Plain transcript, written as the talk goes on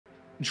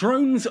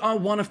Drones are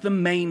one of the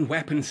main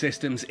weapon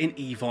systems in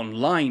EVE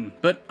Online,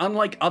 but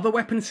unlike other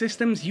weapon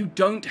systems, you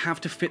don't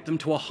have to fit them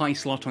to a high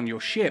slot on your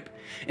ship.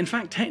 In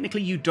fact,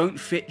 technically you don't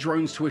fit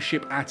drones to a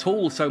ship at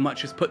all, so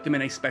much as put them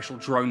in a special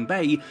drone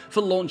bay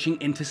for launching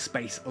into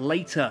space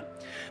later.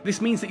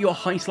 This means that your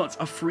high slots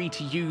are free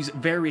to use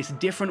various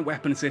different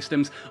weapon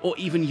systems, or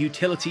even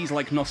utilities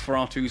like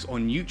Nosferatus or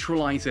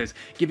neutralizers,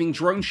 giving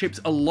drone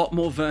ships a lot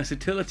more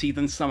versatility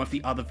than some of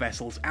the other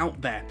vessels out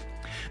there.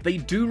 They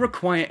do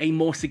require a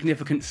more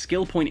significant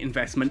skill point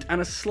investment and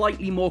are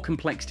slightly more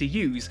complex to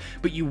use,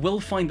 but you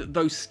will find that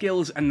those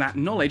skills and that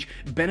knowledge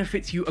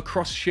benefits you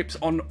across ships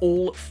on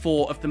all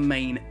 4 of the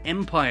main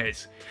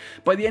empires.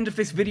 By the end of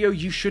this video,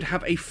 you should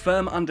have a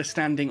firm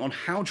understanding on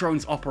how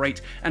drones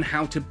operate and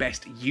how to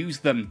best use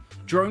them.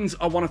 Drones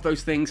are one of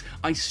those things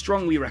I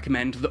strongly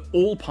recommend that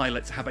all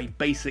pilots have a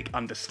basic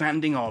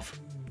understanding of.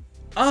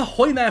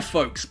 Ahoy there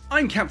folks,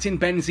 I'm Captain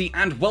Benzie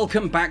and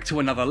welcome back to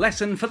another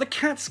lesson for the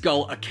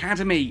Catskull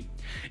Academy.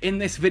 In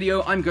this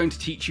video I'm going to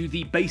teach you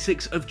the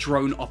basics of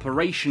drone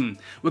operation.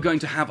 We're going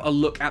to have a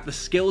look at the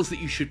skills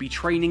that you should be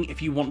training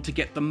if you want to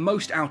get the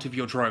most out of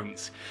your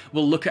drones.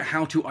 We'll look at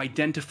how to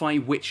identify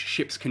which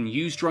ships can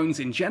use drones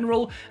in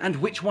general and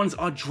which ones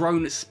are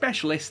drone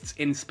specialists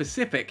in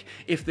specific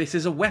if this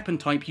is a weapon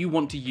type you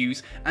want to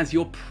use as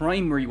your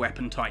primary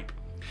weapon type.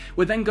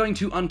 We're then going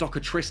to undock a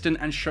Tristan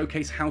and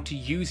showcase how to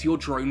use your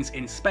drones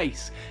in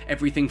space.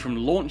 Everything from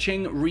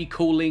launching,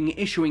 recalling,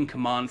 issuing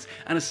commands,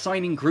 and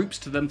assigning groups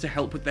to them to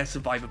help with their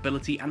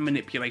survivability and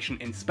manipulation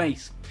in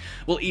space.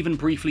 We'll even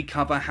briefly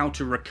cover how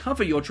to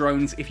recover your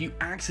drones if you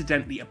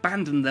accidentally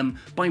abandon them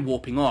by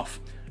warping off.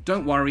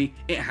 Don't worry,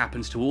 it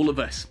happens to all of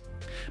us.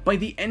 By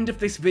the end of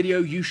this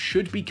video, you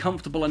should be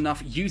comfortable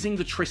enough using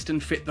the Tristan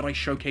fit that I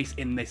showcase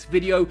in this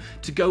video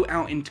to go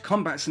out into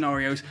combat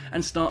scenarios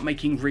and start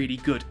making really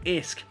good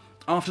ISK.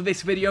 After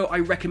this video, I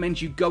recommend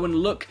you go and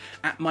look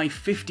at my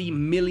 50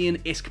 million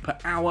ISK per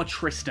hour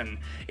Tristan.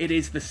 It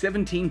is the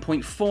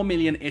 17.4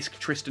 million ISK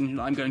Tristan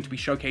that I'm going to be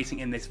showcasing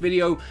in this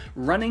video,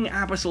 running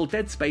abyssal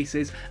dead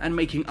spaces and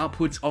making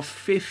upwards of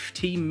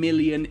 50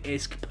 million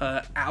ISK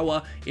per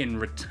hour in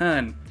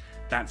return.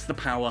 That's the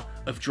power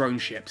of drone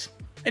ships.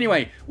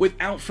 Anyway,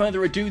 without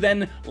further ado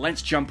then,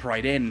 let's jump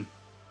right in.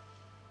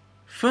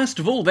 First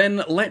of all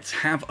then, let's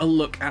have a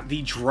look at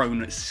the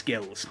drone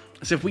skills.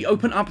 So if we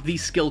open up the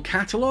skill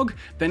catalogue,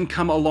 then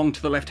come along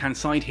to the left hand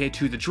side here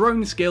to the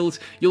drone skills,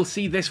 you'll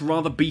see this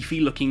rather beefy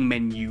looking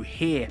menu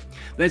here.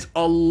 There's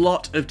a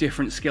lot of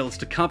different skills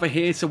to cover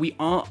here, so we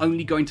are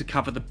only going to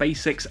cover the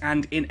basics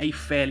and in a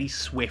fairly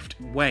swift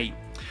way.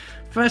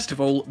 First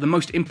of all, the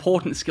most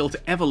important skill to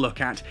ever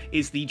look at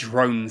is the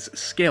drones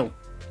skill.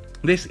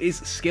 This is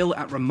skill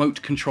at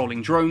remote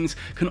controlling drones,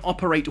 can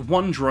operate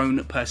 1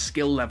 drone per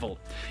skill level.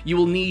 You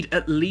will need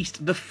at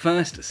least the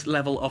first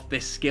level of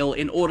this skill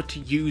in order to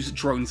use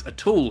drones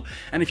at all,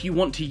 and if you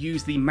want to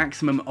use the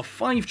maximum of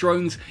 5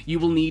 drones, you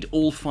will need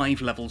all 5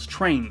 levels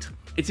trained.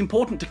 It's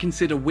important to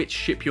consider which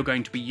ship you're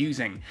going to be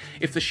using.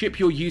 If the ship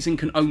you're using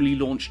can only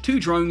launch 2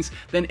 drones,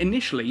 then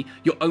initially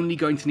you're only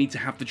going to need to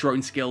have the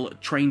drone skill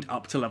trained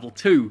up to level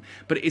 2,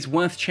 but it is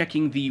worth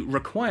checking the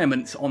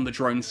requirements on the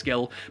drone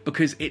skill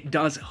because it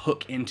does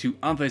hook into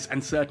others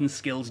and certain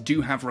skills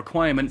do have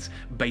requirements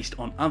based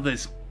on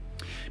others.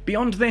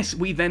 Beyond this,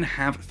 we then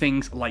have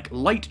things like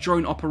light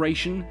drone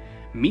operation,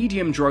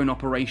 medium drone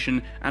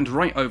operation, and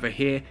right over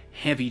here,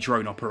 heavy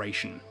drone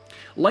operation.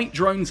 Light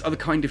drones are the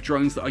kind of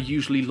drones that are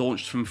usually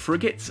launched from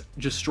frigates,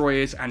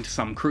 destroyers, and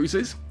some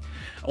cruisers,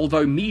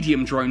 although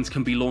medium drones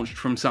can be launched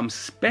from some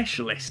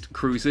specialist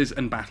cruisers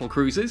and battle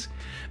cruisers.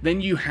 Then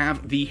you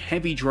have the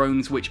heavy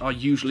drones, which are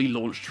usually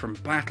launched from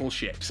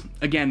battleships.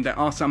 Again, there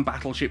are some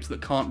battleships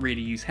that can't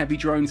really use heavy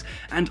drones,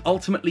 and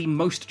ultimately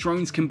most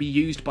drones can be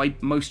used by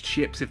most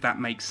ships if that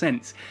makes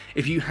sense.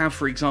 If you have,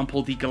 for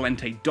example, the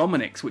Galente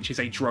Dominix, which is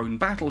a drone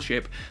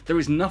battleship, there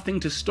is nothing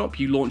to stop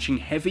you launching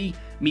heavy,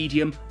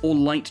 medium, or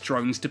light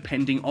drones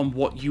depending on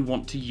what you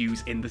want to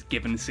use in the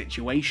given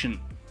situation.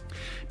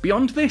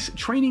 Beyond this,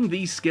 training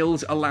these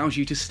skills allows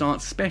you to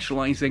start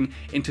specialising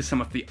into some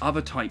of the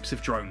other types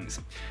of drones.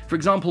 For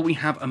example, we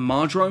have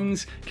Amar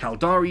drones,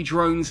 Caldari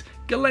drones,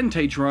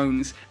 Galente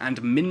drones,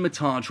 and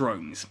Minmatar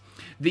drones.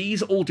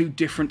 These all do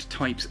different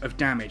types of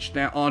damage.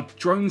 There are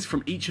drones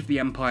from each of the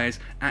empires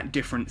at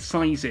different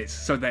sizes.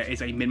 So there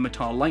is a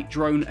Minmatar light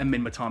drone, a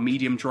Minmatar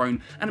medium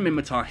drone, and a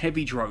Minmatar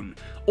heavy drone.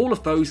 All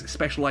of those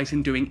specialise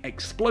in doing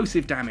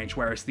explosive damage,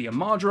 whereas the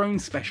Amar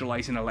drones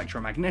specialise in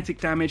electromagnetic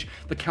damage,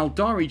 the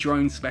Caldari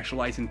drones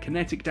specialise in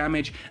kinetic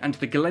damage, and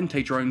the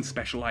Galente drones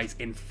specialise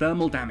in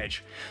thermal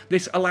damage.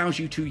 This allows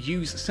you to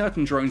use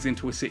certain drones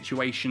into a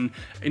situation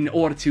in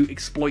order to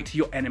exploit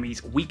your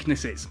enemy's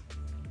weaknesses.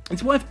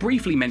 It's worth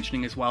briefly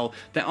mentioning as well,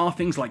 there are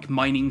things like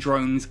mining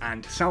drones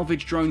and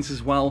salvage drones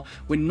as well.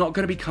 We're not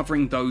going to be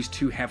covering those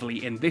too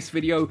heavily in this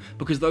video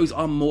because those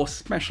are more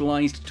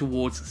specialised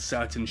towards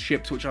certain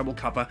ships, which I will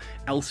cover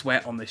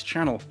elsewhere on this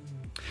channel.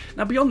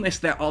 Now beyond this,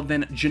 there are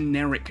then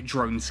generic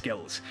drone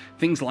skills,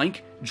 things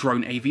like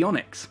drone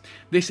avionics.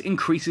 This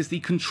increases the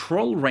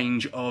control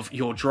range of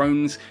your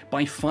drones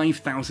by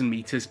 5,000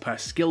 meters per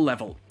skill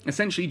level.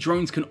 Essentially,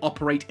 drones can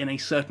operate in a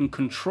certain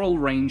control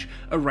range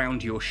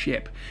around your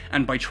ship,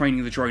 and by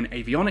training the drone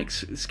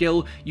avionics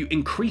skill, you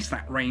increase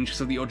that range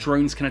so that your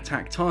drones can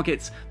attack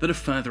targets that are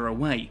further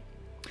away.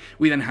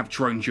 We then have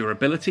drone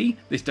durability.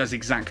 This does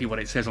exactly what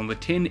it says on the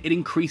tin. It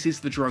increases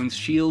the drone's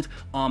shield,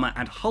 armor,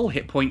 and hull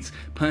hit points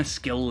per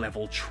skill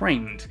level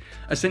trained.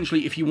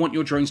 Essentially, if you want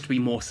your drones to be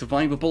more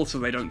survivable so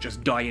they don't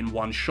just die in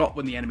one shot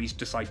when the enemies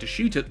decide to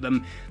shoot at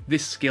them,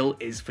 this skill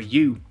is for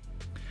you.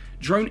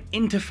 Drone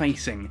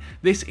interfacing.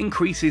 This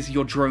increases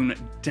your drone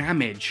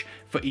damage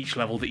for each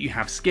level that you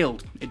have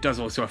skilled. It does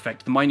also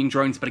affect the mining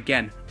drones, but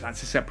again,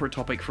 that's a separate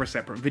topic for a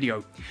separate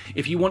video.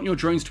 If you want your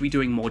drones to be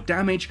doing more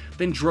damage,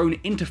 then drone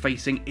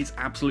interfacing is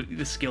absolutely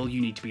the skill you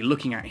need to be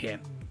looking at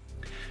here.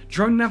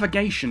 Drone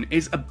navigation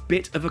is a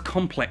bit of a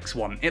complex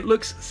one. It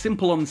looks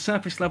simple on the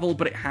surface level,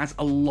 but it has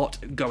a lot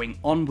going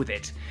on with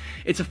it.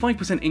 It's a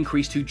 5%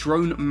 increase to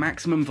drone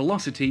maximum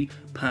velocity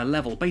per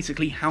level,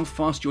 basically how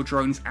fast your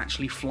drones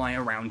actually fly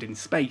around in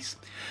space.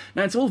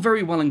 Now, it's all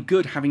very well and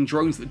good having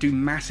drones that do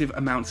massive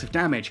amounts of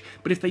damage,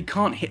 but if they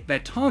can't hit their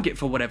target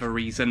for whatever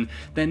reason,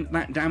 then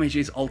that damage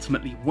is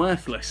ultimately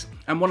worthless.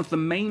 And one of the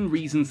main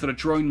reasons that a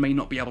drone may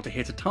not be able to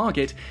hit a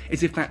target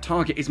is if that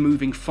target is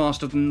moving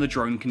faster than the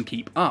drone can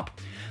keep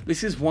up.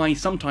 This is why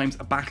sometimes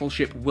a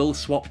battleship will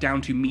swap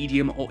down to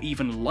medium or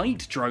even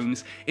light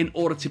drones in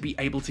order to be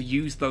able to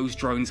use those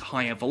drones'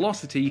 higher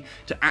velocity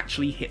to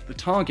actually hit the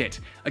target.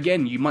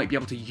 Again, you might be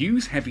able to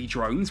use heavy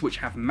drones, which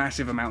have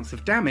massive amounts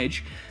of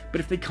damage, but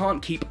if they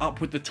can't keep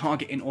up with the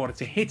target in order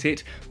to hit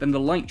it, then the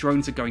light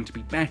drones are going to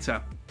be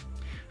better.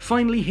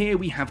 Finally, here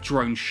we have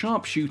drone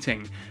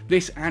sharpshooting.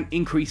 This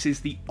increases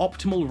the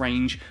optimal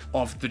range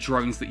of the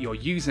drones that you're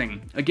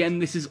using. Again,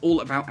 this is all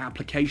about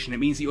application. It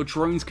means that your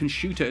drones can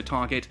shoot at a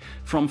target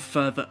from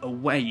further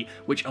away,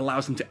 which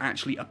allows them to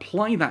actually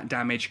apply that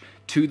damage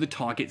to the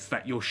targets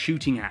that you're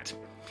shooting at.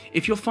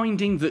 If you're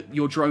finding that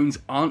your drones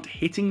aren't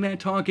hitting their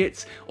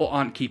targets or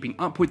aren't keeping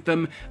up with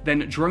them,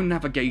 then drone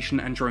navigation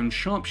and drone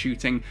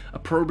sharpshooting are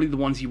probably the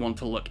ones you want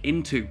to look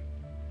into.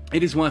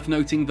 It is worth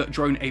noting that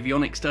drone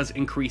avionics does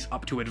increase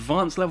up to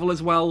advanced level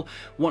as well.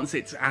 Once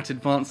it's at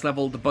advanced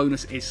level, the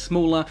bonus is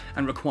smaller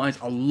and requires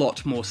a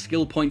lot more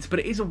skill points, but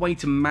it is a way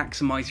to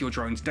maximize your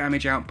drone's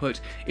damage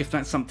output if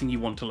that's something you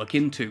want to look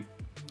into.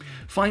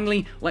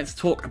 Finally, let's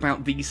talk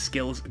about these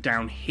skills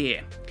down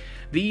here.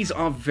 These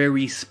are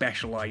very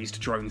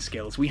specialized drone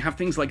skills. We have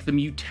things like the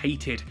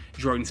mutated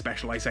drone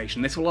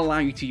specialization. This will allow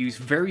you to use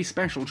very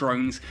special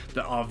drones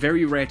that are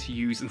very rare to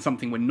use and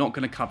something we're not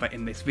going to cover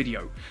in this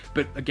video.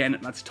 But again,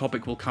 that's a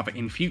topic we'll cover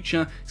in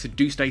future, so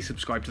do stay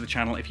subscribed to the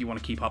channel if you want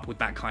to keep up with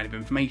that kind of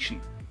information.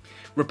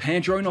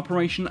 Repair drone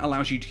operation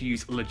allows you to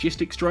use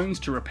logistics drones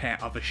to repair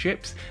other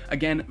ships.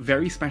 Again,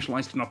 very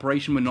specialized in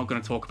operation, we're not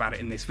going to talk about it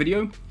in this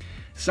video.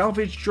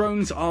 Salvage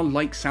drones are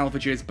like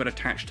salvages but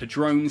attached to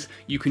drones.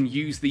 You can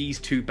use these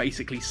to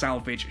basically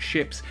salvage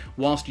ships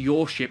whilst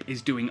your ship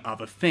is doing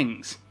other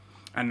things.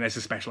 And there's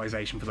a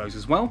specialization for those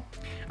as well.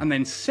 And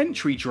then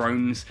sentry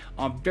drones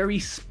are very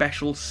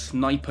special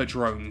sniper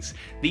drones.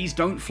 These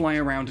don't fly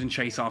around and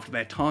chase after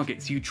their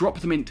targets. You drop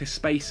them into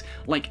space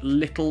like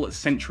little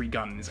sentry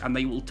guns, and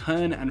they will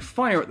turn and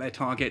fire at their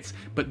targets,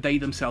 but they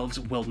themselves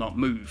will not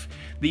move.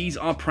 These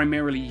are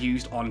primarily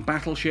used on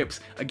battleships.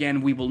 Again,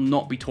 we will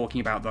not be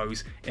talking about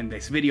those in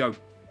this video.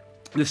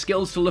 The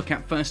skills to look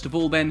at first of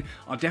all then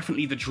are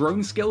definitely the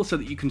drone skill so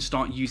that you can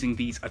start using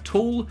these at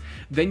all.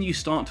 Then you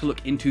start to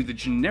look into the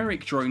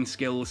generic drone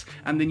skills,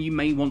 and then you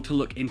may want to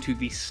look into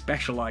the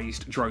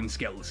specialized drone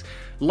skills.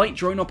 Light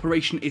drone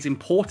operation is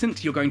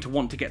important. You're going to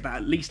want to get that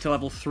at least to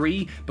level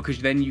 3 because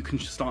then you can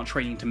start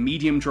training to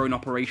medium drone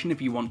operation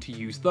if you want to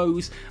use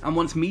those. And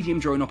once medium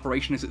drone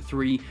operation is at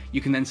 3,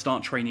 you can then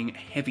start training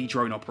heavy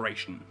drone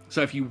operation.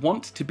 So if you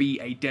want to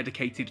be a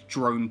dedicated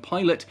drone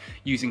pilot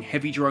using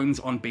heavy drones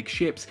on big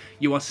ships,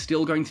 you are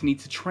still going to need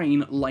to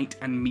train light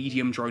and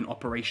medium drone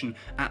operation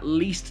at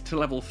least to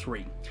level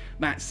 3.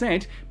 That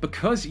said,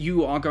 because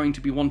you are going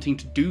to be wanting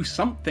to do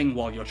something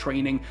while you're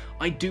training,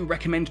 I do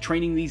recommend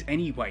training these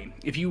anyway.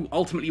 If you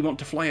ultimately want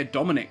to fly a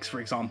Dominix, for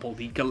example,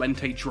 the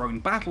Galente drone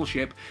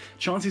battleship,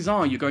 chances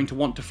are you're going to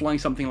want to fly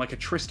something like a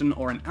Tristan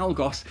or an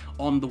Algos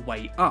on the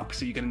way up,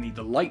 so you're going to need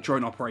the light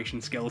drone operation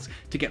skills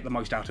to get the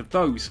most out of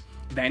those.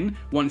 Then,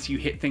 once you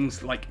hit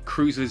things like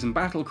cruisers and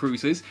battle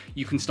cruisers,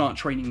 you can start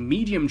training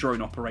medium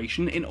drone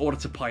operation in order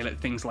to pilot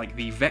things like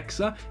the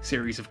Vexor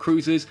series of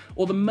cruisers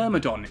or the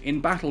Myrmidon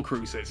in battle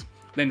cruisers.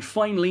 Then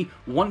finally,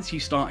 once you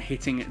start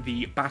hitting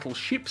the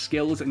battleship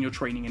skills and you're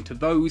training into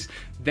those,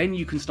 then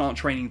you can start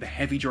training the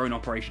heavy drone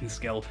operation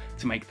skill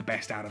to make the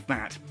best out of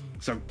that.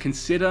 So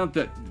consider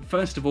that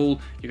first of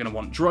all, you're going to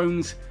want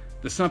drones,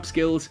 the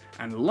sub-skills,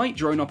 and light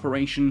drone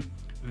operation,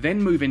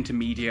 then move into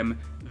medium,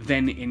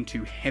 then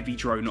into heavy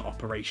drone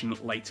operation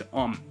later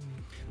on.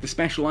 The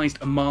specialised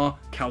Amar,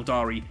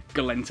 Caldari,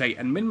 Galente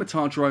and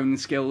Minmatar drone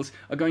skills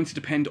are going to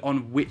depend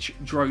on which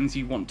drones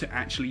you want to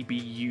actually be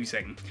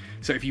using.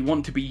 So if you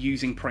want to be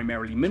using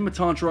primarily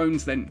Minmatar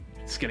drones, then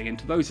skilling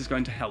into those is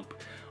going to help.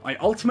 I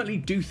ultimately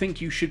do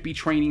think you should be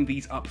training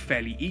these up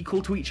fairly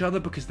equal to each other,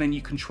 because then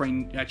you can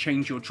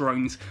change your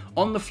drones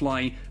on the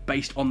fly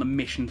based on the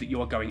mission that you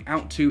are going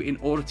out to in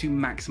order to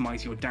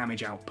maximise your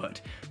damage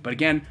output. But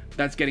again,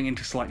 that's getting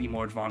into slightly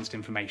more advanced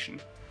information.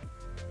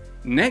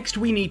 Next,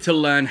 we need to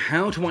learn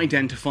how to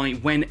identify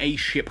when a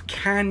ship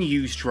can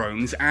use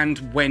drones and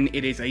when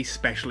it is a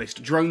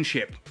specialist drone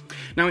ship.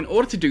 Now, in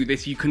order to do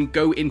this, you can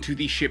go into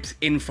the ship's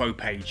info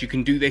page. You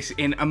can do this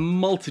in a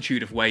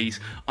multitude of ways.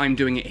 I'm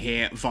doing it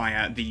here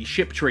via the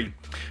ship tree.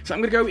 So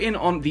I'm going to go in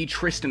on the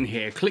Tristan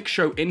here, click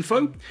Show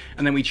Info,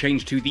 and then we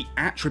change to the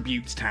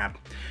Attributes tab.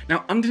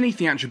 Now, underneath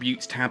the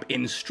Attributes tab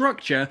in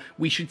Structure,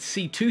 we should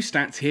see two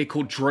stats here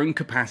called Drone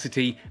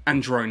Capacity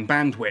and Drone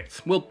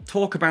Bandwidth. We'll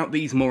talk about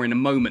these more in a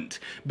moment,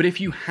 but if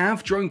you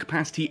have drone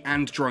capacity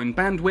and drone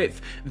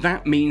bandwidth,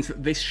 that means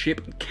that this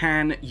ship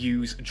can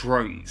use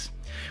drones.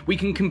 We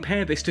can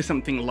compare this to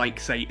something like,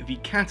 say, the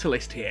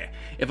Catalyst here.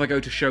 If I go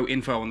to show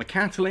info on the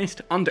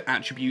Catalyst, under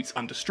attributes,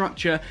 under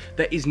structure,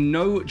 there is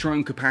no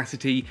drone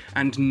capacity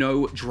and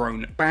no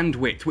drone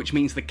bandwidth, which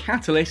means the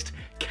Catalyst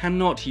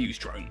cannot use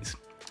drones.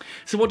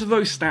 So what do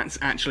those stats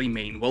actually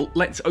mean? Well,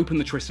 let's open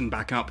the Tristan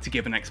back up to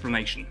give an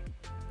explanation.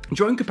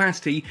 Drone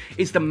capacity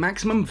is the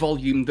maximum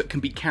volume that can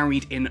be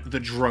carried in the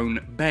drone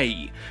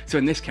bay. So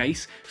in this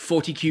case,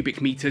 40 cubic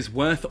meters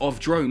worth of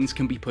drones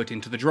can be put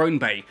into the drone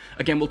bay.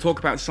 Again, we'll talk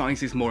about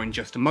sizes more in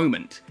just a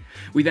moment.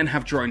 We then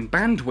have drone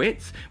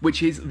bandwidth,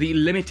 which is the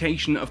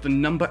limitation of the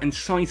number and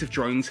size of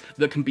drones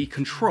that can be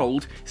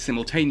controlled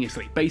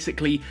simultaneously.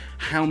 Basically,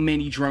 how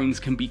many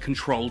drones can be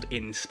controlled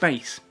in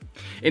space.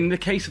 In the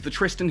case of the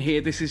Tristan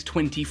here, this is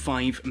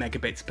 25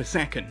 megabits per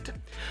second.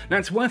 Now,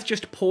 it's worth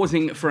just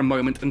pausing for a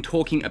moment and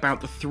talking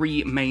about the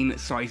three main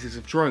sizes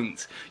of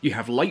drones. You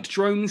have light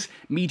drones,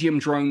 medium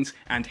drones,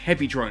 and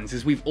heavy drones,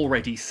 as we've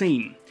already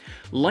seen.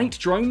 Light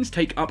drones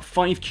take up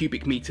 5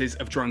 cubic meters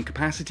of drone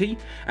capacity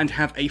and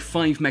have a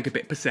 5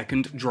 megabit per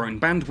second drone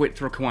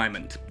bandwidth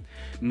requirement.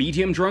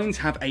 Medium drones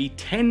have a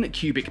 10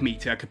 cubic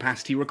meter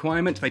capacity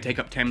requirement, they take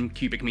up 10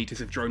 cubic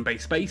meters of drone bay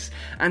space,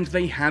 and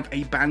they have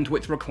a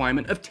bandwidth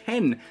requirement of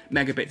 10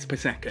 megabits per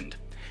second.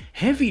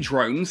 Heavy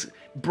drones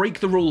break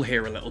the rule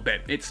here a little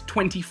bit. It's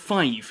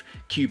 25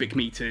 cubic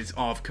meters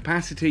of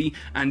capacity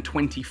and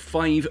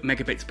 25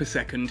 megabits per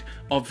second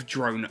of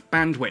drone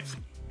bandwidth.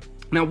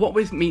 Now, what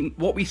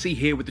we see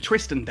here with the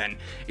Tristan then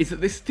is that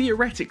this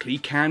theoretically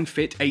can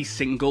fit a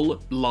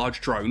single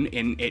large drone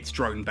in its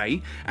drone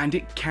bay, and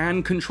it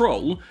can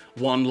control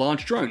one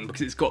large drone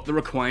because it's got the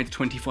required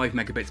 25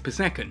 megabits per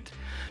second.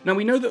 Now,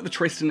 we know that the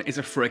Tristan is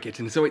a frigate,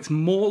 and so it's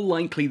more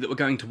likely that we're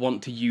going to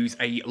want to use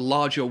a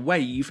larger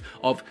wave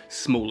of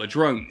smaller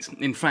drones.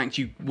 In fact,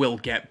 you will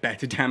get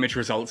better damage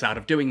results out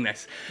of doing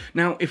this.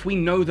 Now, if we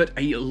know that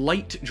a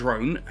light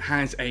drone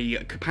has a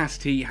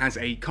capacity, has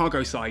a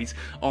cargo size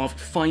of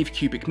 5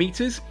 cubic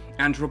meters,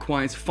 and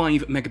requires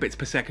 5 megabits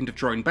per second of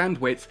drone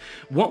bandwidth,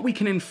 what we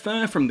can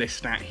infer from this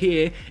stat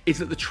here is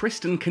that the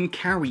Tristan can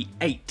carry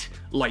 8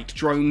 light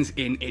drones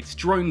in its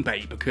drone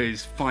bay,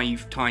 because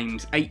 5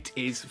 times 8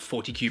 is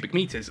 40 cubic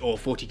meters, or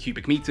 40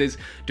 cubic meters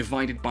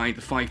divided by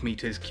the 5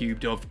 meters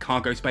cubed of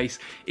cargo space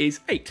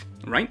is 8,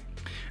 right?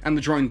 And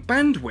the drone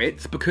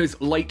bandwidth, because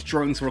light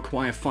drones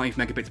require 5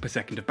 megabits per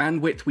second of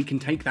bandwidth, we can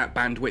take that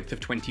bandwidth of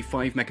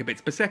 25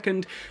 megabits per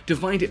second,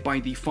 divide it by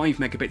the 5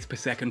 megabits per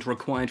second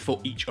required for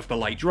each of the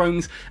light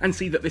drones, and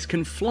see that this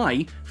can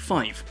fly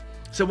 5.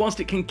 So whilst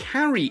it can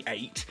carry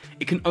 8,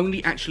 it can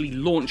only actually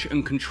launch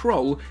and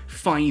control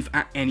 5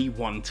 at any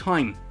one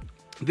time.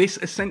 This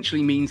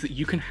essentially means that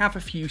you can have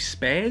a few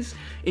spares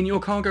in your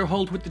cargo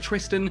hold with the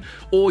Tristan,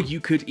 or you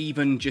could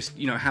even just,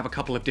 have a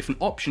couple of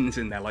different options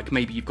in there, like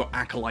maybe you've got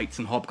acolytes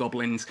and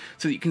hobgoblins,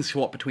 so that you can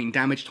swap between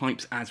damage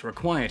types as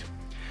required.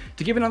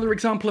 To give another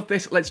example of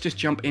this, let's just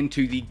jump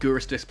into the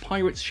Gurustus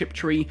Pirates ship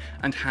tree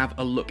and have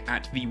a look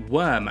at the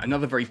Worm,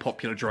 another very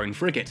popular drone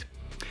frigate.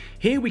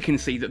 Here we can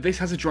see that this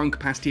has a drone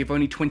capacity of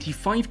only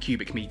 25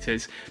 cubic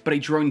meters, but a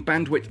drone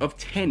bandwidth of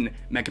 10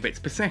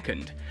 megabits per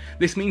second.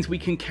 This means we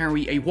can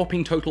carry a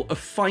whopping total of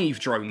 5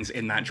 drones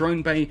in that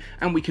drone bay,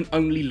 and we can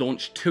only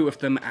launch 2 of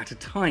them at a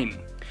time.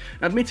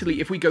 Now, admittedly,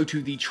 if we go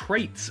to the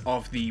traits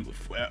of the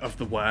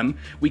Worm,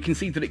 we can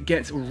see that it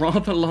gets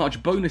rather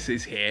large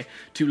bonuses here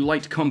to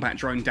light combat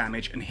drone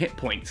damage and hit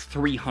points,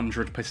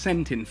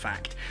 300% in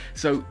fact.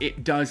 So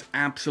it does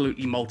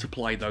absolutely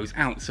multiply those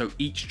out. So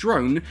each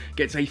drone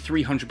gets a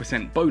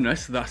 300%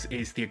 bonus, thus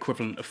is the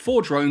equivalent of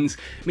 4 drones,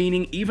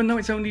 meaning even though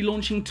it's only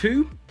launching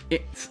 2,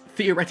 it's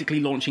theoretically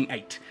launching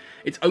 8.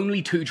 It's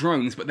only 2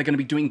 drones, but they're going to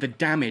be doing the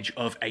damage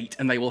of 8,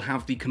 and they will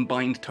have the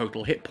combined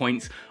total hit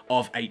points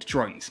of 8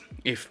 drones,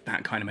 if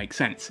that kind of makes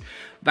sense.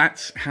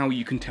 That's how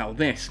you can tell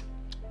this.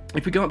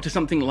 If we go up to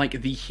something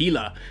like the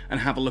Healer and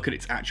have a look at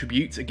its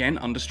attributes, again,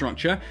 under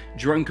structure,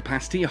 drone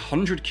capacity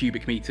 100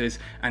 cubic meters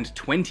and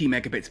 20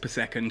 megabits per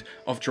second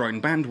of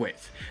drone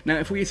bandwidth. Now,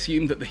 if we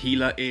assume that the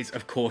Healer is,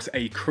 of course,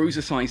 a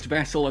cruiser-sized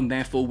vessel, and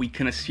therefore we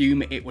can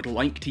assume it would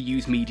like to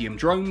use medium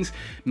drones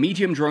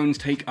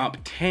take up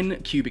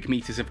 10 cubic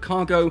meters of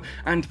cargo,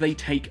 and they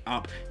take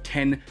up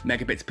 10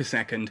 megabits per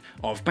second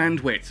of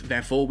bandwidth.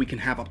 Therefore, we can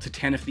have up to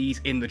 10 of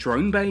these in the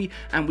drone bay,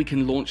 and we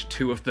can launch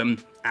 2 of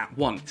them at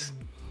once.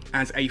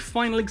 As a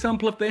final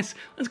example of this,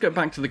 let's go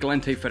back to the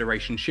Gallente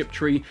Federation ship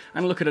tree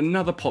and look at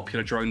another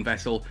popular drone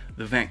vessel,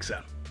 the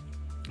Vexor.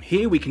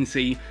 Here we can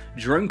see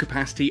drone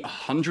capacity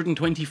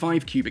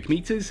 125 cubic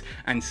meters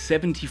and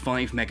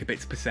 75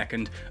 megabits per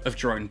second of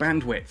drone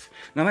bandwidth.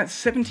 Now that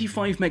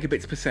 75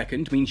 megabits per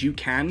second means you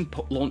can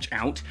launch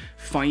out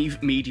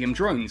 5 medium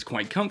drones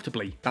quite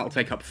comfortably. That'll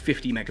take up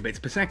 50 megabits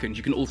per second.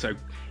 You can also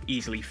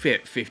easily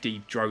fit 5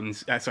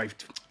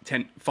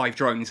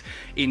 drones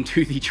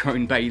into the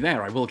drone bay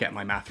there. I will get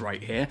my math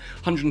right here.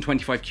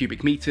 125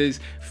 cubic meters,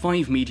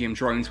 5 medium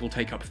drones will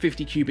take up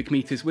 50 cubic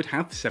meters, would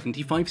have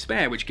 75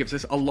 spare, which gives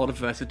us a lot of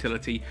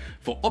versatility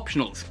for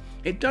optionals.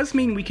 It does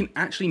mean we can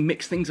actually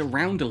mix things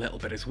around a little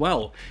bit as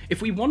well.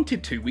 If we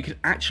wanted to, we could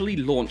actually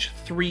launch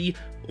 3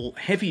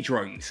 heavy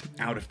drones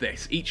out of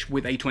this, each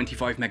with a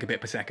 25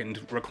 megabit per second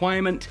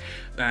requirement,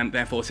 and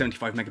therefore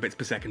 75 megabits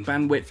per second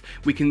bandwidth.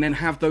 We can then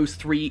have those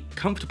 3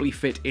 comfortably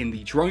fit in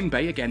the drone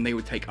bay. Again, they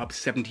would take up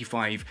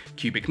 75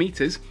 cubic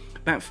meters.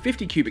 About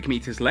 50 cubic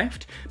meters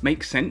left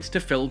makes sense to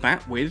fill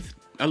that with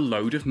a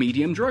load of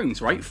medium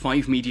drones, right?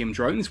 5 medium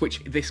drones,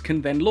 which this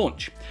can then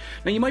launch.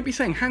 Now you might be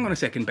saying, hang on a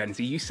second,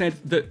 Benzie, you said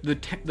that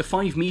the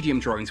 5 medium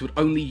drones would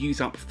only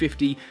use up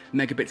 50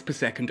 megabits per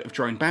second of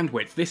drone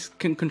bandwidth. This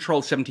can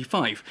control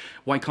 75.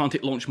 Why can't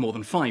it launch more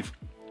than 5?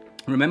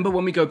 Remember,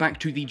 when we go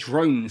back to the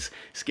drones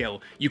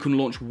skill, you can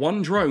launch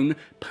 1 drone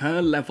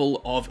per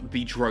level of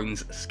the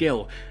drone's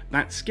skill.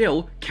 That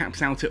skill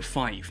caps out at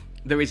 5.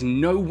 There is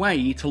no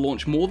way to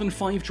launch more than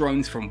 5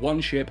 drones from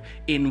one ship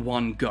in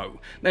one go.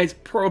 There's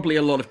probably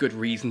a lot of good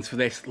reasons for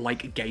this,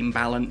 like game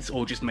balance,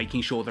 or just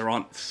making sure there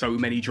aren't so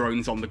many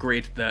drones on the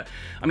grid that...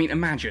 I mean,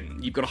 imagine,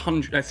 you've got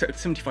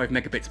 75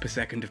 megabits per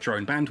second of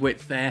drone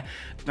bandwidth there.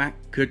 That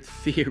could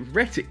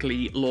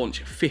theoretically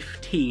launch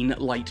 15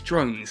 light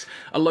drones.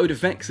 A load of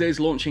Vexors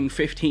launching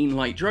 15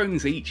 light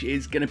drones each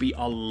is going to be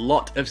a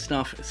lot of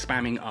stuff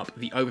spamming up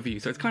the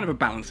overview, so it's kind of a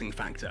balancing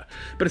factor.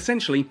 But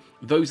essentially,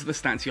 those are the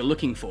stats you're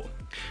looking for.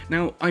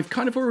 Now, I've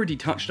kind of already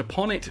touched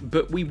upon it,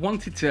 but we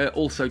wanted to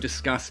also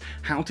discuss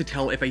how to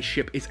tell if a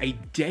ship is a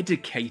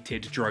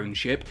dedicated drone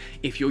ship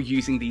if you're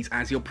using these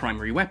as your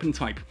primary weapon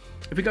type.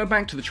 If we go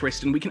back to the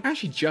Tristan, we can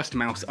actually just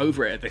mouse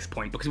over it at this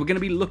point because we're going to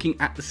be looking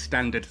at the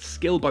standard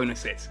skill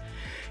bonuses.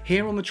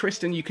 Here on the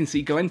Tristan, you can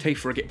see Gallente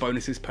frigate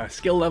bonuses per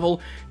skill level,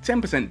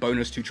 10%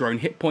 bonus to drone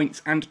hit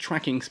points and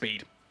tracking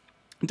speed.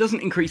 It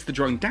doesn't increase the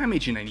drone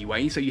damage in any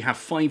way, so you have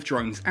 5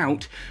 drones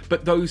out,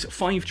 but those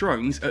 5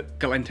 drones at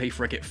Gallente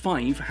Frigate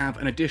 5 have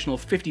an additional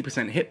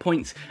 50% hit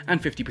points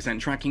and 50%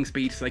 tracking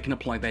speed, so they can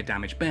apply their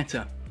damage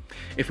better.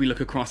 If we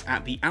look across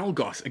at the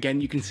Algos, again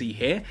you can see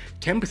here,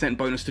 10%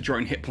 bonus to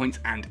drone hit points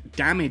and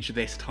damage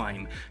this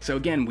time. So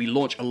again, we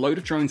launch a load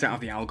of drones out of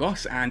the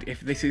Algos, and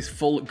if this is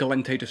full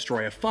Gallente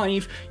Destroyer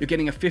 5, you're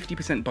getting a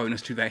 50%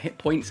 bonus to their hit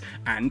points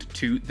and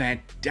to their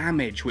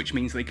damage, which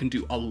means they can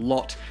do a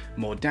lot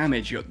more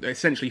damage.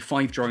 Essentially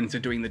 5 drones are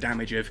doing the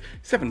damage of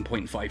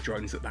 7.5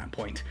 drones at that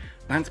point.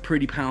 That's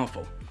pretty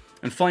powerful.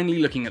 And finally,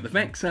 looking at the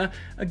Vexor,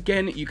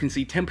 again, you can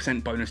see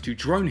 10% bonus to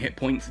drone hit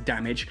points,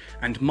 damage,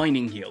 and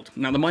mining yield.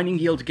 Now, the mining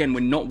yield, again,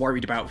 we're not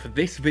worried about for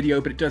this video,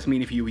 but it does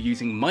mean if you were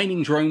using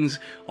mining drones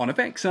on a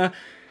Vexor,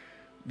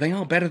 they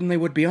are better than they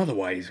would be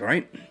otherwise,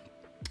 right?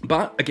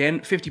 But,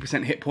 again,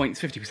 50% hit points,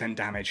 50%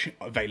 damage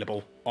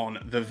available on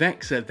the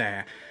Vexor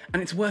there.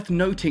 And it's worth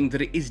noting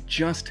that it is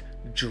just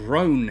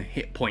drone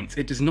hit points.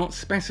 It does not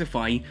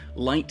specify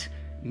light,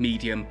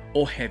 medium,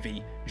 or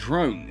heavy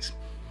drones.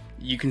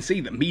 You can see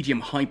that medium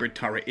hybrid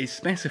turret is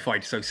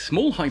specified, so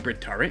small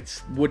hybrid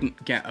turrets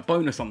wouldn't get a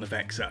bonus on the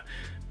Vexor,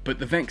 but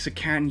the Vexor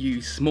can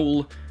use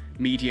small,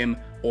 medium,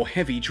 or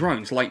heavy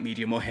drones, light,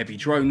 medium, or heavy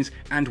drones,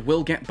 and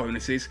will get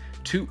bonuses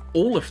to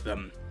all of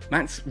them.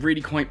 That's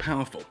really quite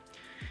powerful.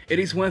 It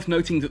is worth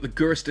noting that the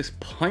Gurstus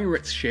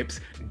Pirates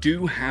ships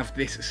do have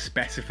this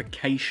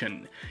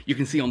specification. You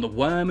can see on the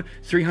Worm,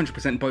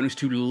 300% bonus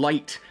to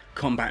light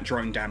combat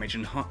drone damage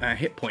and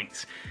hit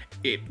points.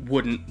 It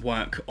wouldn't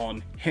work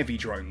on heavy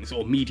drones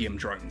or medium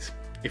drones.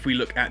 If we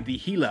look at the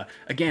Healer,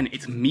 again,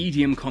 it's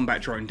medium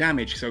combat drone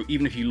damage, so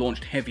even if you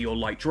launched heavy or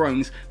light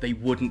drones, they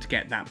wouldn't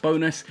get that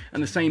bonus,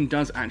 and the same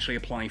does actually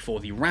apply for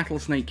the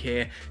Rattlesnake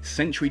here.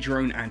 Sentry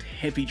drone and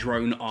heavy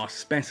drone are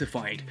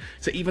specified.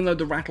 So even though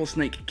the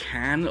Rattlesnake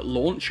can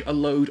launch a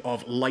load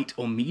of light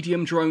or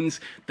medium drones,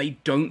 they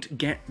don't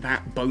get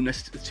that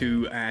bonus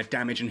to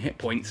damage and hit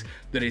points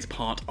that is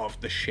part of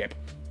the ship.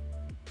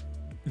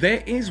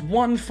 There is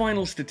one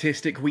final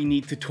statistic we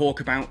need to talk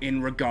about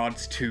in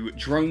regards to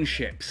drone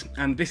ships,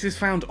 and this is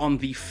found on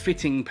the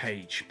fitting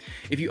page.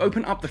 If you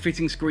open up the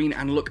fitting screen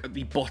and look at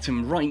the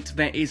bottom right,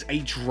 there is a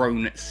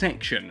drone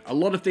section. A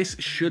lot of this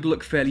should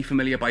look fairly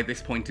familiar by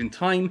this point in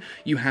time.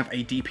 You have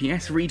a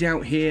DPS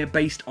readout here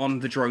based on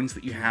the drones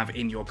that you have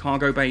in your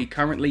cargo bay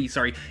currently,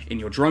 in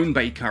your drone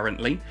bay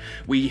currently.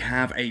 We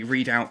have a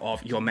readout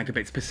of your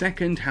megabits per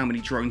second, how many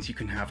drones you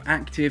can have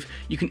active.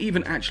 You can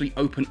even actually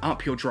open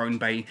up your drone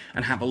bay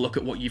and have a look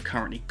at what you've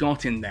currently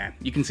got in there.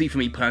 You can see for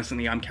me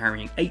personally, I'm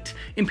carrying 8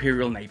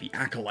 Imperial Navy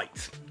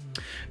Acolytes.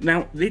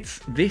 Now, this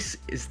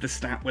is the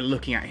stat we're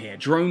looking at here,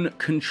 drone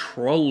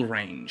control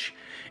range.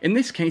 In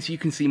this case, you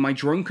can see my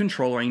drone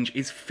control range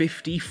is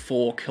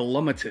 54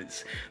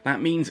 kilometers.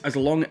 That means as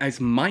long as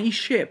my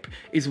ship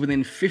is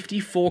within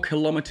 54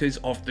 kilometers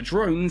of the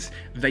drones,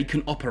 they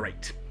can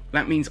operate.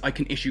 That means I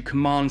can issue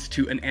commands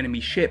to an enemy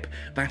ship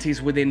that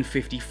is within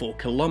 54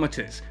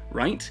 kilometers,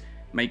 right?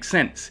 Makes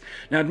sense.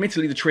 Now,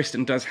 admittedly, the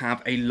Tristan does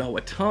have a lower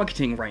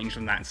targeting range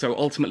than that, so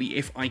ultimately,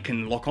 if I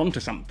can lock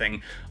onto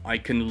something, I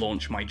can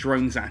launch my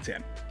drones at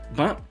it.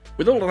 But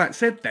with all of that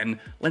said then,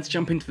 let's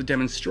jump into the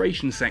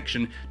demonstration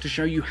section to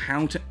show you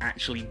how to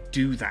actually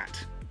do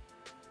that.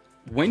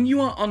 When you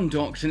are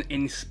undocked and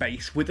in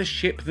space with a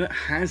ship that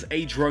has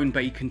a drone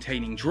bay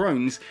containing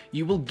drones,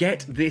 you will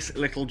get this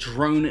little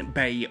drone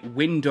bay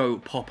window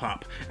pop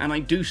up, and I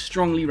do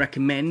strongly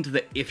recommend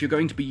that if you're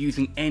going to be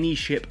using any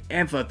ship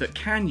ever that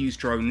can use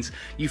drones,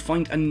 you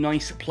find a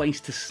nice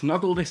place to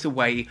snuggle this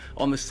away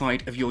on the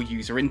side of your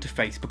user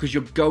interface, because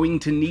you're going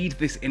to need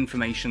this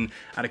information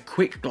at a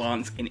quick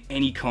glance in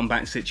any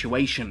combat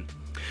situation.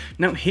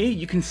 Now here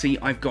you can see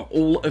I've got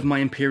all of my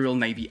Imperial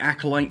Navy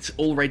Acolytes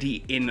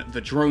already in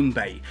the drone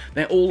bay.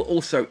 They're all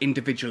also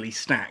individually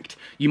stacked.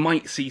 You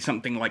might see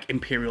something like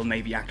Imperial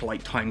Navy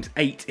Acolyte times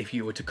 8 if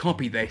you were to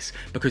copy this,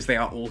 because they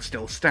are all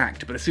still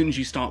stacked, but as soon as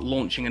you start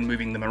launching and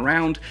moving them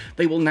around,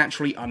 they will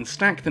naturally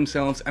unstack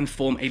themselves and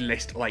form a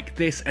list like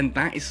this, and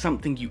that is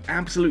something you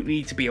absolutely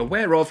need to be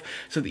aware of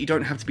so that you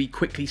don't have to be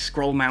quickly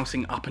scroll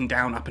mousing up and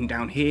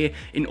down here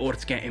in order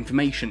to get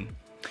information.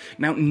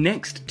 Now,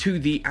 next to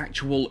the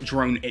actual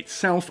drone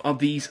itself are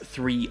these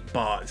 3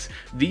 bars.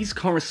 These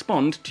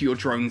correspond to your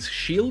drone's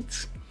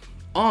shields,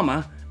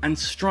 armor, and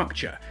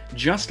structure,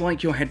 just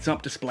like your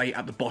heads-up display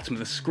at the bottom of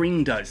the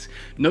screen does.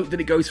 Note that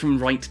it goes from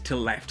right to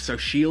left, so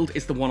shield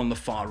is the one on the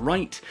far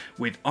right,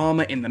 with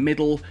armor in the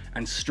middle,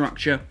 and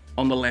structure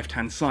on the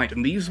left-hand side,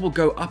 and these will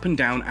go up and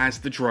down as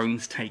the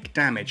drones take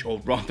damage, or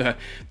rather,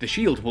 the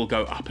shield will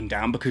go up and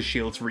down because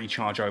shields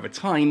recharge over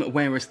time,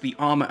 whereas the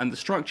armor and the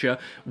structure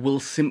will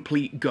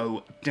simply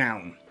go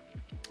down.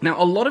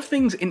 Now, a lot of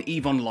things in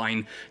EVE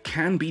Online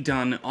can be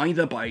done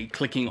either by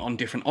clicking on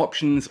different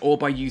options or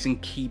by using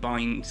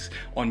keybinds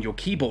on your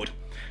keyboard.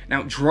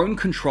 Now, drone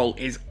control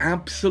is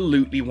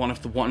absolutely one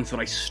of the ones that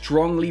I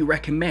strongly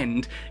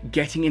recommend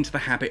getting into the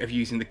habit of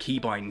using the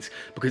keybinds,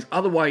 because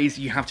otherwise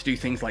you have to do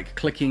things like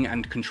clicking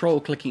and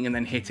clicking and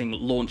then hitting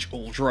launch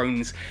all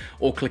drones,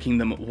 or clicking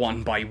them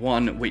one by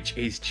one, which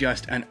is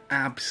just an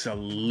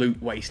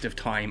absolute waste of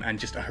time and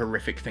just a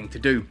horrific thing to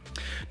do.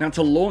 Now,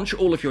 to launch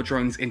all of your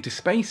drones into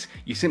space,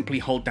 you simply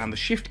hold down the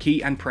Shift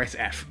key and press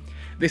F.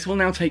 This will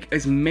now take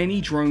as many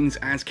drones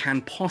as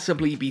can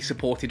possibly be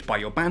supported by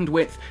your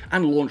bandwidth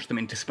and launch them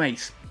into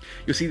space.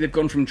 You'll see they've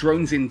gone from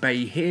drones in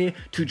bay here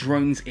to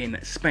drones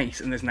in space,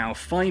 and there's now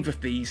 5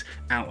 of these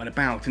out and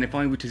about. And if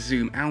I were to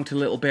zoom out a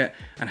little bit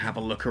and have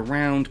a look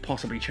around,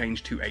 possibly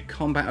change to a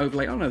combat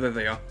overlay, oh no, there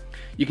they are.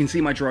 You can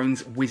see my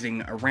drones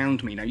whizzing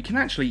around me. Now you can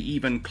actually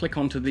even click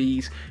onto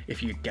these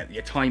if you get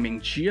your timing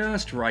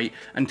just right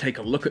and take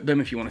a look at them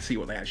if you want to see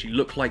what they actually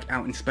look like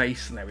out in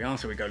space. And there we are,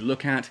 so we go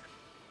look at,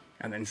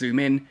 and then zoom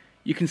in.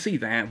 You can see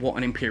there what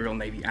an Imperial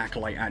Navy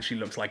Acolyte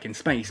actually looks like in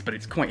space, but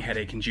it's quite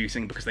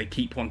headache-inducing because they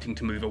keep wanting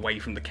to move away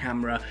from the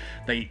camera.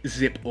 They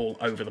zip all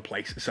over the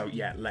place, so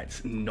yeah,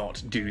 let's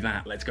not do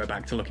that. Let's go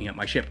back to looking at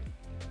my ship.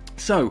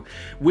 So,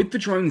 with the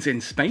drones in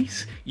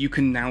space, you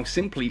can now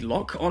simply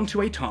lock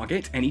onto a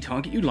target, any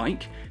target you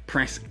like,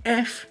 press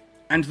F,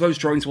 and those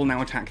drones will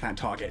now attack that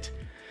target.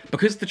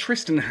 Because the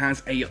Tristan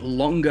has a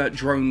longer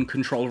drone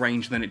control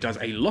range than it does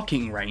a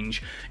locking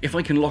range, if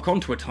I can lock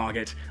onto a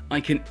target, I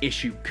can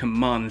issue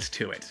commands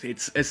to it.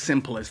 It's as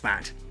simple as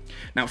that.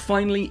 Now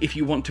finally, if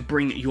you want to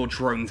bring your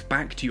drones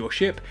back to your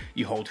ship,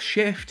 you hold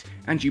Shift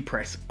and you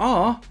press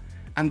R,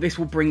 and this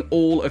will bring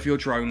all of your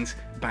drones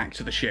back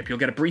to the ship. You'll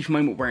get a brief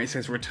moment where it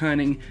says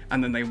returning,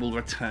 and then they will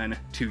return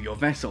to your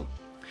vessel.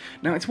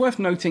 Now, it's worth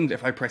noting that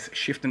if I press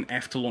Shift and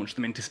F to launch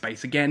them into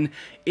space again,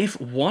 if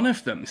one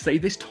of them, say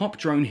this top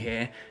drone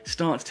here,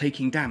 starts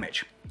taking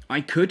damage, I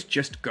could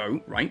just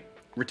go, right,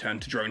 return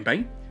to drone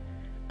bay,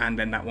 and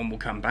then that one will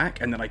come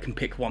back, and then I can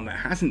pick one that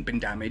hasn't been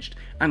damaged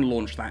and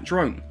launch that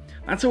drone.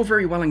 That's all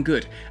very well and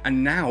good,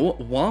 and now,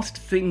 whilst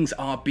things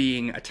are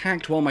being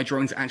attacked, while my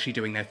drones are actually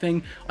doing their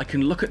thing, I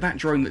can look at that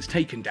drone that's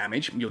taken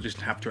damage. You'll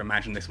just have to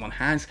imagine this one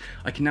has.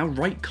 I can now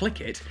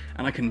right-click it,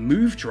 and I can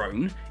move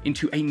drone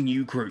into a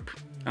new group.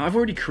 Now, I've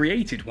already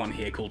created one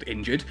here called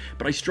Injured,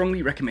 but I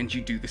strongly recommend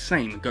you do the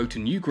same. Go to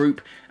New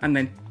Group and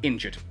then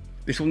Injured.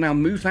 This will now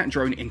move that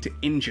drone into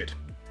Injured.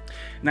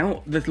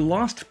 Now, the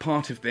last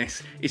part of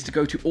this is to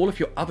go to all of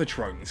your other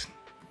drones.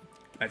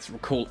 Let's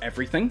recall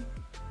everything.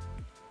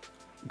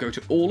 Go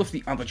to all of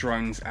the other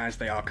drones as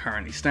they are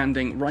currently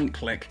standing,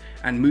 right-click,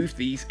 and move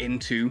these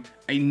into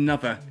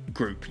another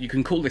group. You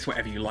can call this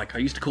whatever you like. I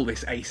used to call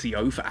this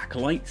ACO for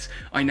Acolytes.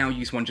 I now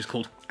use one just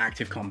called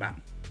Active Combat.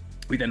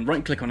 We then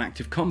right-click on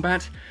Active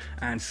Combat,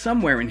 and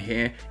somewhere in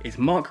here is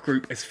Mark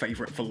Group as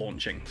Favourite for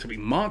Launching. So we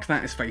mark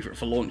that as Favourite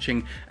for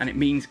Launching, and it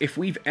means if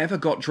we've ever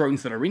got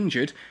drones that are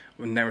injured,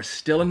 when there are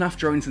still enough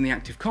drones in the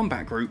Active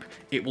Combat group,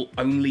 it will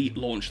only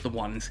launch the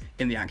ones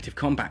in the Active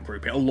Combat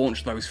group. It'll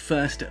launch those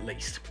first at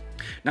least.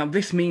 Now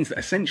this means that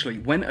essentially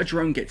when a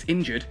drone gets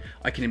injured,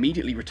 I can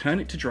immediately return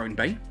it to drone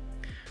bay,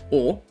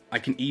 or I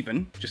can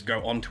even just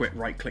go onto it,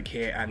 right click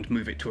here and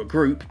move it to a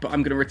group, but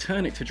I'm going to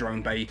return it to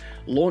drone bay,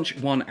 launch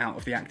one out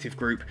of the active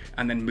group,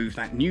 and then move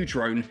that new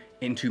drone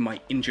into my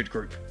injured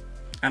group.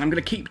 And I'm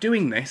going to keep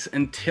doing this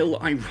until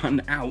I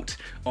run out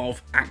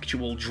of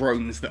actual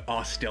drones that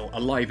are still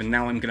alive, and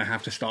now I'm going to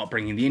have to start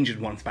bringing the injured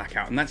ones back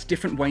out. And that's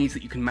different ways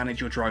that you can manage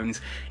your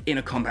drones in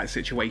a combat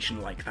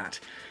situation like that.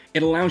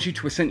 It allows you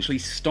to essentially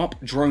stop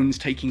drones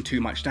taking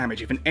too much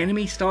damage. If an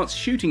enemy starts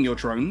shooting your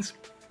drones,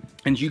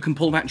 and you can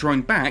pull that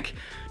drone back,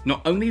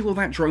 not only will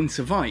that drone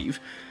survive,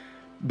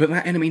 but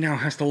that enemy now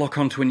has to lock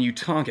onto a new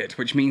target,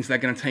 which means they're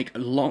going to take a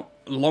lot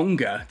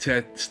longer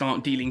to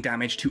start dealing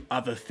damage to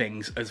other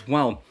things as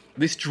well.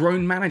 This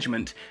drone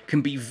management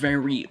can be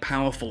very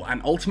powerful,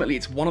 and ultimately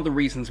it's one of the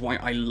reasons why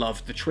I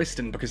love the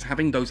Tristan, because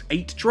having those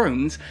 8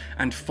 drones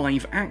and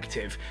 5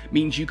 active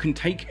means you can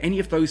take any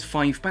of those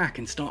 5 back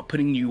and start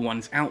putting new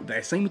ones out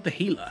there. Same with the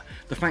healer.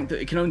 The fact that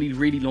it can only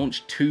really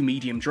launch 2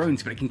 medium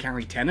drones, but it can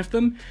carry 10 of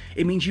them,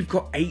 it means you've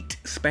got 8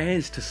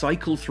 spares to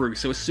cycle through,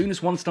 so as soon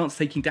as one starts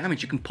taking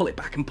damage, you can pull it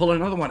back and pull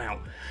another one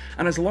out.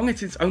 And as long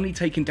as it's only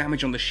taking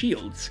damage on the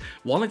shields,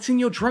 while it's in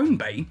your drone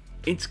bay,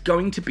 it's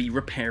going to be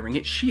repairing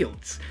its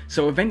shields,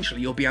 so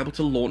eventually you'll be able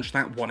to launch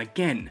that one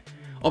again.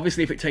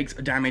 Obviously, if it takes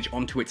damage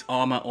onto its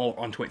armor or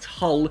onto its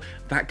hull,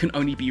 that can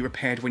only be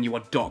repaired when you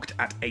are docked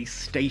at a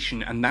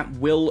station, and that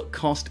will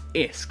cost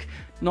ISK.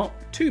 Not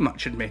too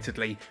much,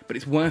 admittedly, but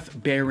it's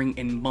worth bearing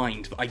in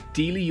mind that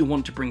ideally you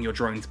want to bring your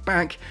drones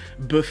back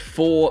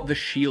before the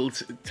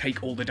shields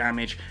take all the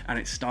damage and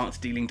it starts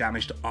dealing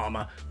damage to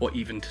armor or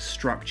even to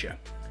structure.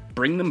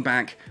 Bring them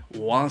back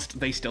whilst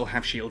they still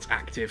have shields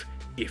active,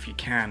 if you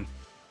can.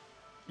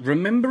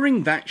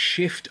 Remembering that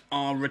Shift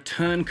R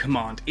return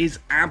command is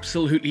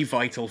absolutely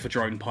vital for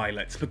drone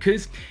pilots,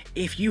 because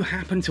if you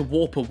happen to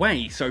warp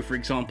away, so for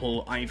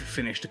example I've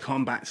finished a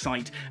combat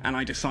site and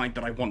I decide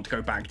that I want to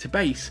go back to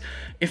base,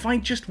 if I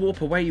just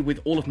warp away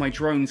with all of my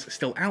drones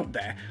still out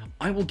there,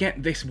 I will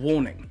get this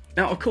warning.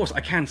 Now of course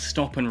I can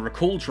stop and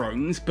recall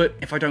drones, but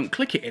if I don't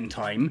click it in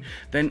time,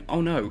 then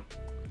oh no,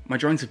 my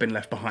drones have been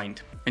left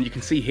behind. And you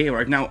can see here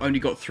I've now only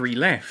got 3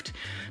 left.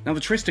 Now the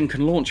Tristan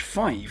can launch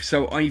 5,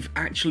 so I've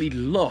actually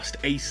lost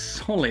a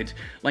solid,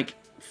 like,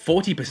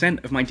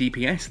 40% of my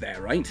DPS there,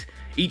 right?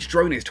 Each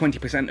drone is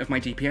 20% of my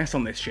DPS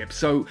on this ship,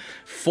 so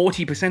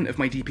 40% of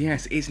my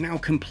DPS is now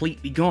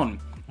completely gone.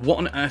 What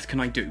on earth can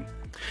I do?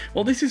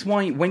 Well, this is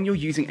why when you're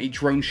using a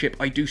drone ship,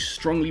 I do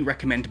strongly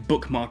recommend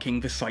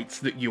bookmarking the sites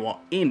that you are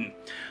in.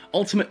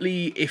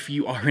 Ultimately, if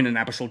you are in an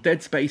abyssal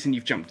dead space and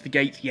you've jumped the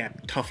gate, yeah,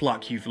 tough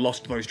luck, you've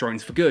lost those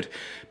drones for good.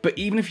 But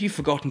even if you've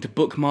forgotten to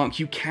bookmark,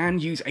 you can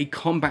use a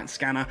combat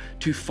scanner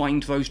to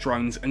find those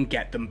drones and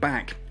get them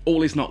back.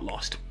 All is not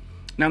lost.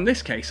 Now in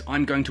this case,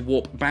 I'm going to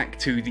warp back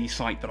to the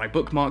site that I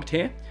bookmarked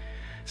here,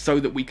 so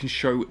that we can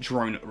show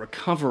drone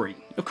recovery.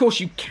 Of course,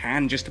 you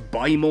can just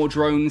buy more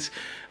drones,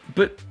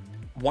 but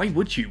why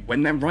would you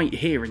when they're right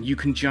here and you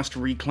can just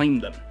reclaim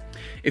them?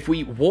 If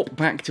we warp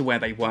back to where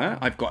they were,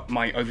 I've got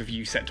my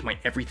overview set to my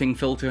everything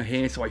filter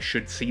here, so I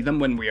should see them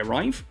when we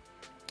arrive.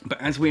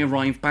 But as we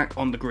arrive back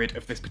on the grid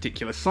of this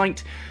particular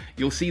site,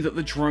 you'll see that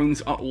the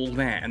drones are all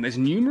there, and there's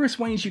numerous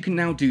ways you can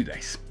now do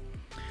this.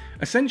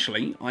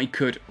 Essentially, I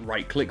could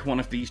right-click one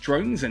of these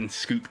drones and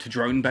scoop to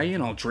drone bay,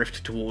 and I'll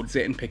drift towards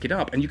it and pick it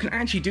up. And you can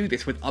actually do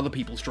this with other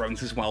people's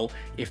drones as well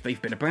if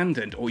they've been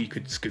abandoned, or you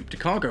could scoop to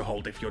cargo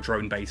hold if your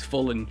drone bay's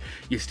full and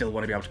you still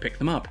want to be able to pick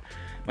them up.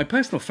 My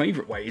personal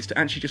favourite way is to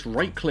actually just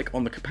right-click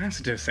on the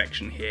capacitor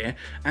section here,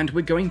 and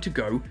we're going to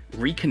go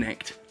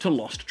reconnect to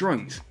lost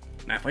drones.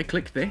 Now if I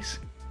click this,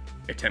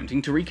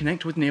 attempting to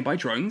reconnect with nearby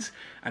drones,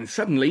 and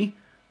suddenly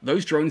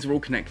those drones are all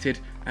connected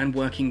and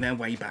working their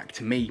way back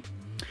to me.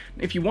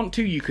 If you want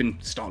to, you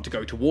can start to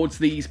go towards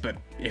these, but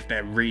if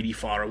they're really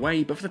far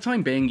away, but for the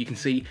time being, you can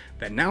see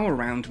they're now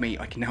around me.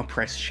 I can now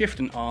press Shift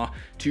and R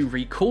to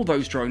recall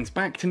those drones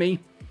back to me,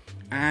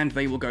 and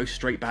they will go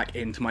straight back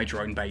into my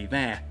drone bay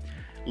there.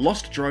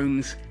 Lost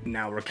Drones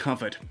Now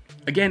Recovered.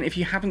 Again, if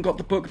you haven't got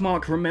the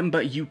bookmark,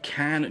 remember you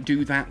can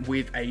do that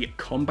with a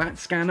combat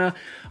scanner.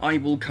 I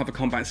will cover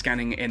combat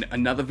scanning in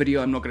another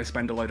video. I'm not going to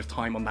spend a load of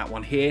time on that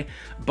one here,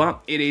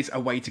 but it is a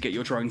way to get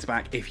your drones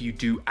back if you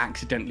do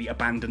accidentally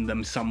abandon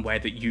them somewhere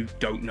that you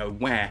don't know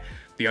where.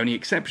 The only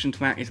exception to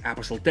that is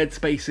abyssal dead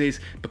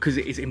spaces, because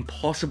it is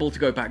impossible to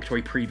go back to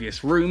a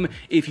previous room.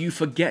 If you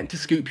forget to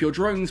scoop your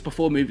drones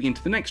before moving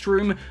into the next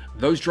room,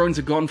 those drones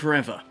are gone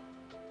forever.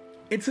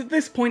 It's at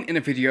this point in a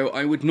video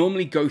I would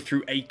normally go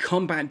through a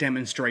combat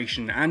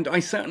demonstration, and I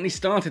certainly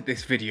started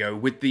this video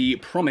with the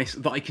promise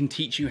that I can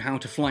teach you how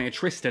to fly a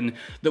Tristan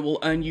that will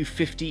earn you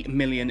 50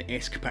 million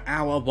ISK per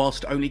hour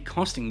whilst only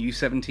costing you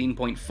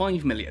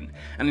 17.5 million.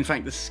 And in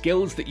fact, the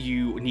skills that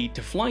you need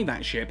to fly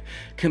that ship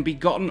can be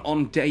gotten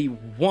on day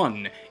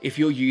one if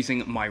you're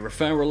using my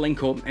referral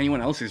link, or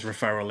anyone else's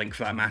referral link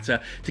for that matter,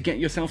 to get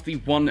yourself the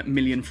 1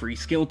 million free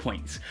skill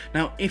points.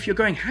 Now, if you're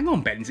going, hang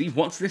on Benzie,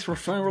 what's this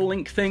referral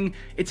link thing?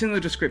 It's in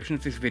the description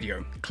of this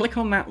video. Click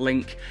on that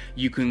link,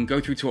 you can go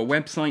through to a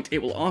website,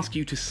 it will ask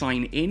you to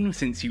sign in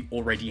since you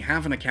already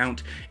have an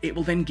account, it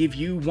will then give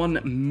you 1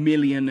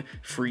 million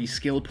free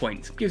skill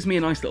points. Gives me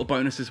a nice little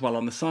bonus as well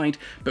on the side,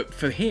 but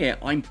for here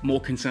I'm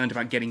more concerned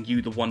about getting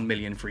you the 1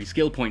 million free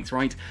skill points,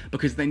 right?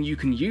 Because then you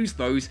can use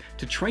those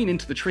to train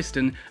into the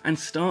Tristan and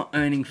start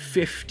earning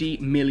 50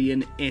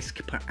 million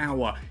ISK per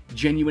hour.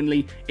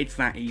 Genuinely, it's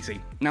that easy.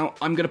 Now,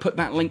 I'm going to put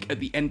that link at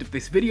the end of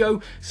this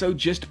video, so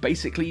just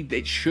basically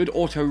it should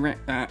auto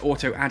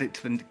add it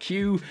to the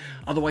queue.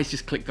 Otherwise,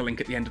 just click the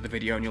link at the end of the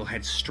video and you'll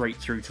head straight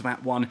through to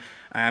that one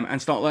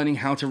and start learning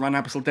how to run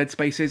abyssal dead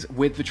spaces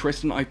with the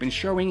Tristan I've been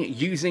showing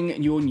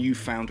using your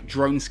newfound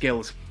drone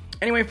skills.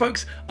 Anyway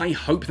folks, I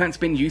hope that's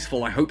been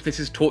useful. I hope this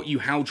has taught you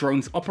how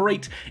drones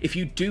operate. If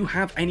you do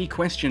have any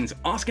questions,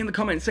 ask in the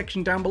comment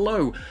section down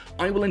below.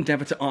 I will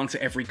endeavour to answer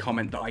every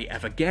comment that I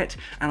ever get,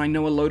 and I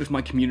know a load of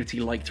my community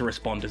like to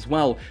respond as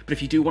well. But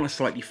if you do want a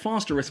slightly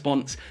faster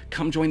response,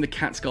 come join the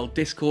Catskull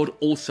Discord,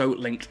 also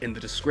linked in the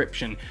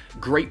description.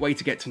 Great way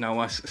to get to know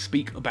us,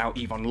 speak about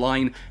EVE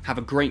Online, have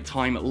a great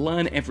time,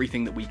 learn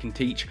everything that we can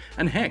teach,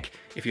 and heck,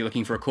 if you're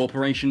looking for a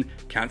corporation,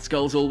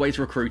 Catskull's always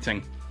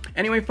recruiting.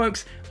 Anyway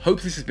folks,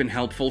 hope this has been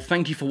helpful.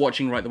 Thank you for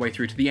watching right the way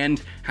through to the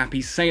end.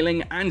 Happy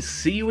sailing, and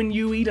see you in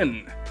New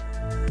Eden!